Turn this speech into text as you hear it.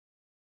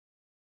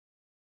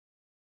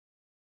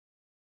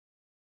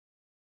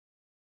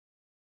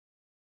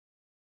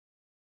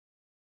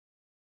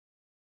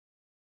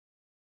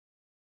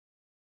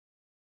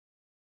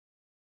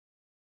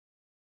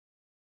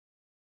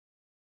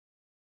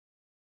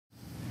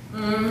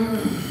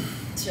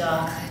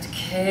Chocolate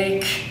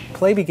cake.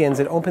 Play begins,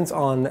 it opens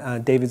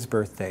on David's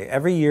birthday.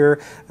 Every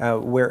year,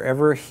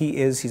 wherever he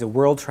is, he's a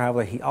world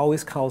traveler, he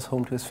always calls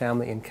home to his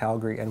family in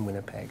Calgary and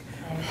Winnipeg.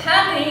 I'm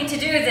happy to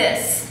do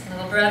this,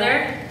 little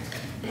brother.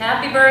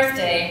 Happy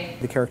birthday.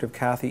 The character of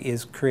Cathy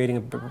is creating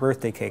a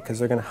birthday cake because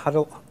they're going to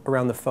huddle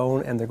around the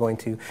phone and they're going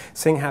to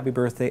sing happy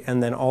birthday,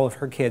 and then all of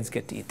her kids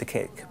get to eat the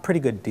cake. Pretty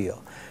good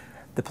deal.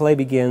 The play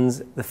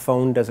begins, the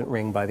phone doesn't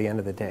ring by the end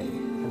of the day.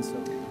 And so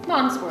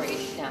Mom's worried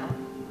now.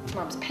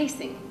 Mom's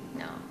pacing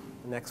now.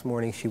 the next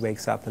morning she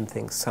wakes up and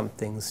thinks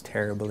something's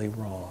terribly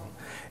wrong.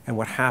 And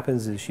what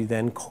happens is she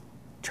then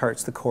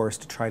charts the course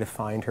to try to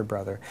find her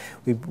brother.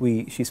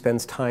 She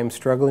spends time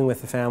struggling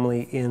with the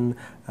family in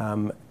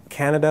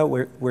Canada,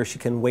 where she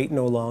can wait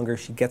no longer.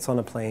 She gets on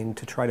a plane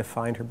to try to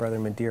find her brother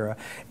Madeira,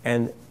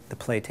 and the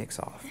play takes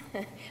off.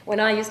 When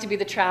I used to be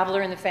the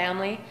traveler in the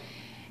family,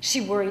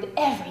 she worried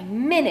every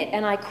minute,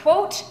 and I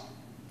quote,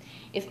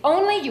 "If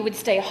only you would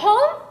stay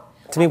home."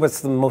 To me, what's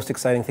the most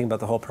exciting thing about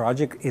the whole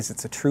project is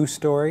it's a true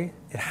story.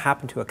 It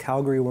happened to a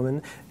Calgary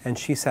woman, and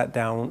she sat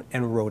down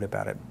and wrote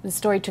about it. The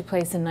story took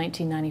place in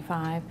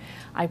 1995.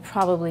 I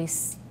probably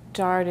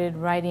started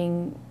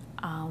writing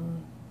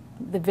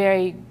the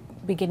very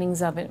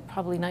beginnings of it,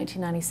 probably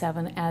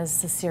 1997,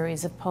 as a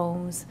series of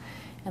poems.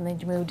 And then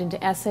moved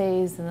into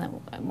essays, and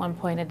then at one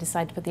point I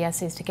decided to put the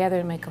essays together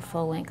and make a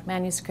full-length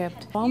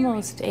manuscript.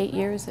 Almost 8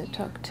 years it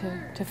took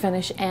to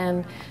finish,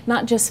 and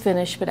not just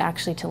finish, but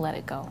actually to let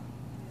it go.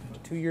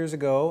 2 years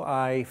ago,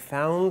 I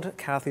found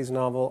Cathy's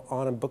novel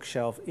on a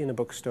bookshelf in a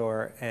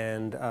bookstore,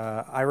 and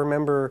I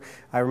remember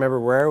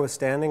where I was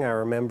standing. I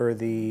remember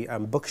the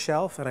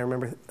bookshelf, and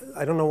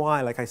I don't know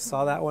why, like I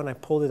saw that one, I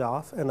pulled it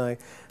off, and I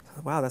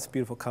thought, wow, that's a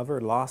beautiful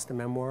cover, Lost, a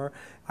memoir.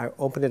 I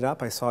opened it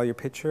up, I saw your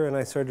picture, and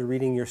I started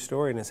reading your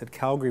story, and it said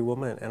Calgary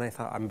Woman, and I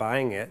thought, I'm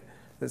buying it.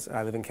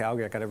 I live in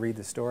Calgary, I got to read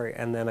the story.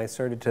 And then I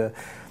started to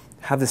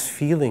have this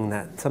feeling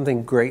that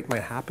something great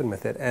might happen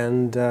with it.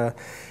 And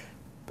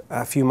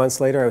a few months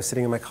later, I was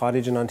sitting in my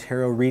cottage in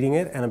Ontario reading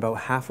it, and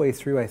about halfway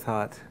through I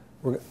thought,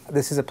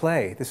 this is a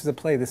play,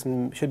 this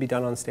should be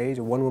done on stage,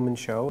 a one-woman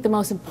show. The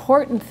most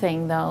important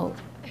thing, though,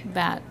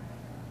 that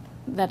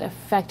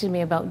affected me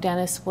about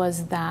Dennis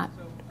was that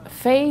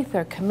faith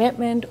or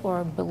commitment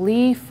or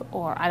belief,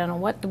 or I don't know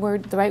what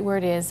the right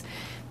word is,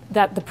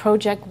 that the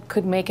project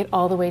could make it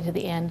all the way to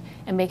the end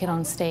and make it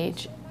on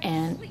stage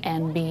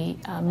and be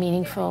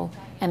meaningful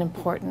and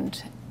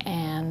important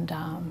and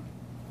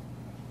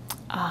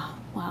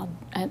well,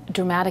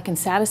 dramatic and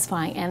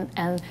satisfying,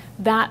 and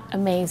that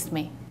amazed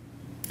me.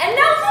 And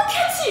now look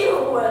at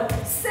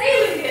you,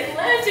 sailing the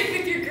Atlantic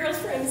with your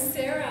girlfriend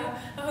Sarah.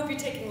 I hope you're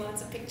taking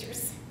lots of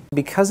pictures.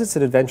 Because it's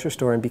an adventure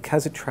story and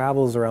because it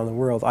travels around the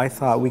world, I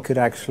thought we could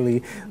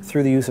actually,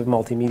 through the use of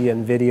multimedia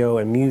and video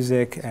and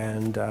music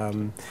and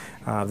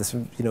this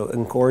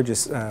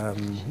gorgeous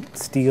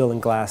steel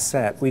and glass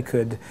set, we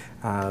could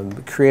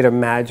create a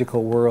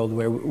magical world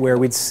where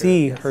we'd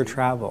see her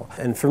travel.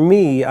 And for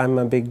me, I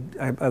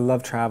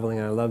love traveling,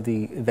 and I love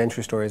the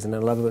adventure stories, and I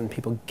love it when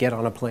people get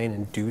on a plane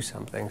and do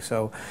something.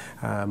 So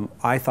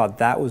I thought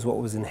that was what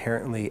was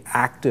inherently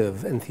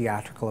active and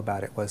theatrical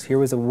about it. Here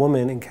was a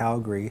woman in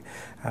Calgary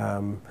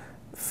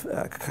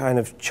kind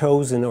of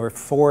chosen or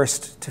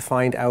forced to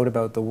find out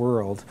about the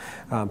world,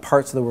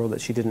 parts of the world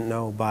that she didn't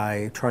know,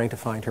 by trying to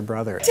find her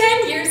brother.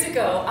 10 years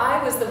ago,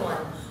 I was the one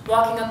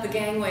walking up the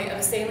gangway of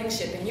a sailing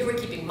ship, and you were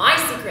keeping my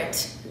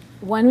secret.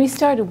 When we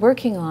started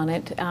working on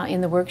it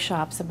in the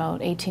workshops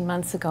about 18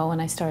 months ago,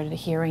 and I started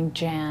hearing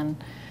Jan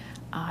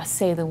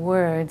say the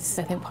words,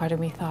 I think part of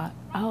me thought,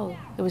 oh,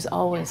 it was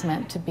always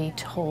meant to be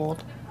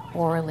told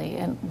orally,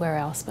 and where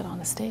else but on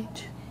the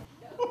stage.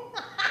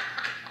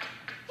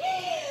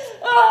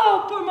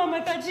 Oh, poor Mom, I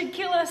thought she'd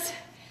kill us.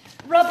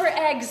 Rubber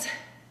eggs,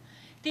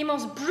 the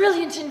most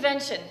brilliant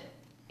invention.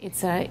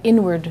 It's an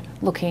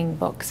inward-looking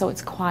book, so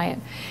it's quiet.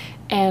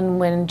 And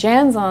when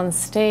Jan's on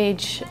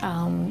stage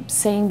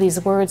saying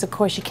these words, of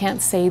course you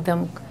can't say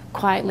them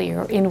quietly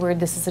or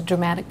inward. This is a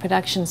dramatic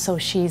production, so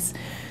she's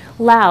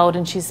loud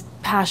and she's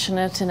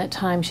passionate, and at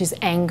times she's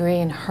angry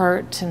and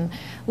hurt and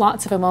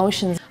lots of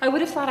emotions. I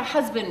would have thought a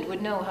husband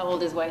would know how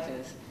old his wife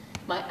is.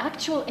 My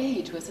actual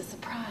age was a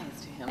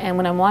surprise to him. And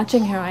when I'm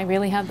watching her, I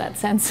really have that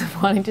sense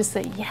of wanting to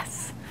say,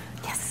 yes,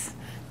 yes,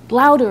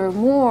 louder,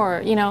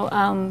 more, you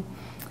know,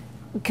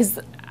 because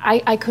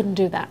I couldn't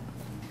do that.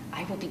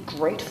 I will be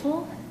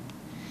grateful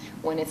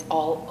when it's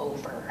all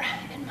over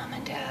and Mom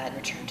and Dad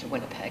return to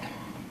Winnipeg.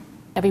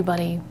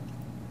 Everybody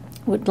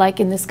would like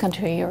in this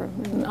country, or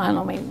I don't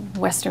know, maybe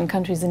Western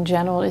countries in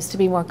general, is to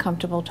be more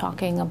comfortable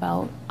talking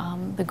about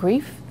the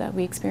grief that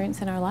we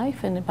experience in our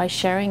life, and by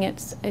sharing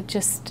it, it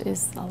just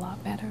is a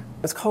lot better.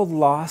 It's called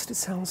Lost. It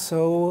sounds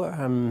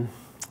so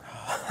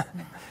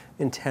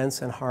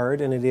intense and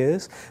hard, and it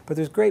is, but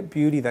there's great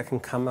beauty that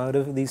can come out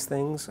of these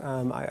things.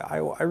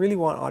 I really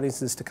want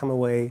audiences to come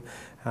away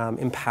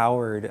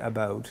empowered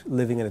about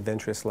living an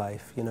adventurous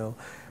life. You know,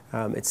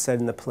 it's said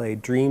in the play,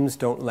 dreams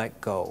don't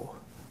let go.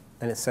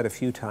 And it's said a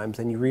few times,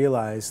 and you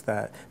realize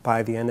that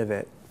by the end of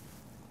it,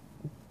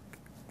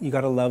 you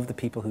got to love the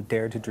people who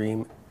dare to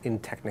dream in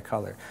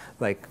Technicolor,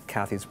 like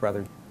Cathy's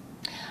brother.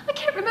 I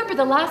can't remember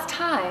the last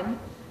time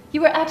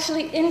you were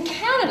actually in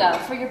Canada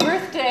for your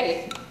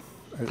birthday.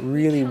 A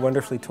really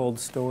wonderfully told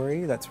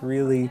story that's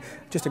really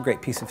just a great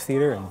piece of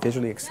theatre and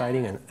visually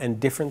exciting and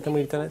different than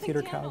we've done at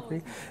Theatre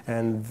Calgary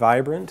and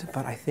vibrant,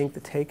 but I think the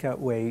takeout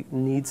way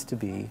needs to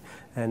be,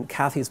 and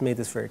Cathy's made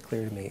this very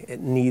clear to me, it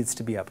needs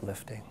to be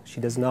uplifting.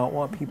 She does not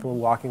want people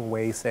walking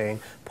away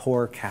saying,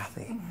 poor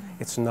Cathy.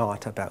 It's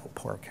not about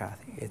poor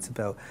Cathy. It's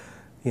about,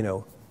 you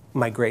know,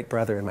 my great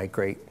brother and my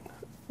great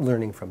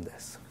learning from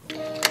this.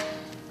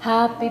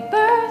 Happy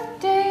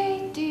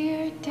birthday,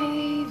 dear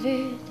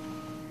David.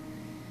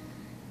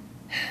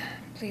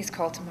 Please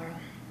call tomorrow.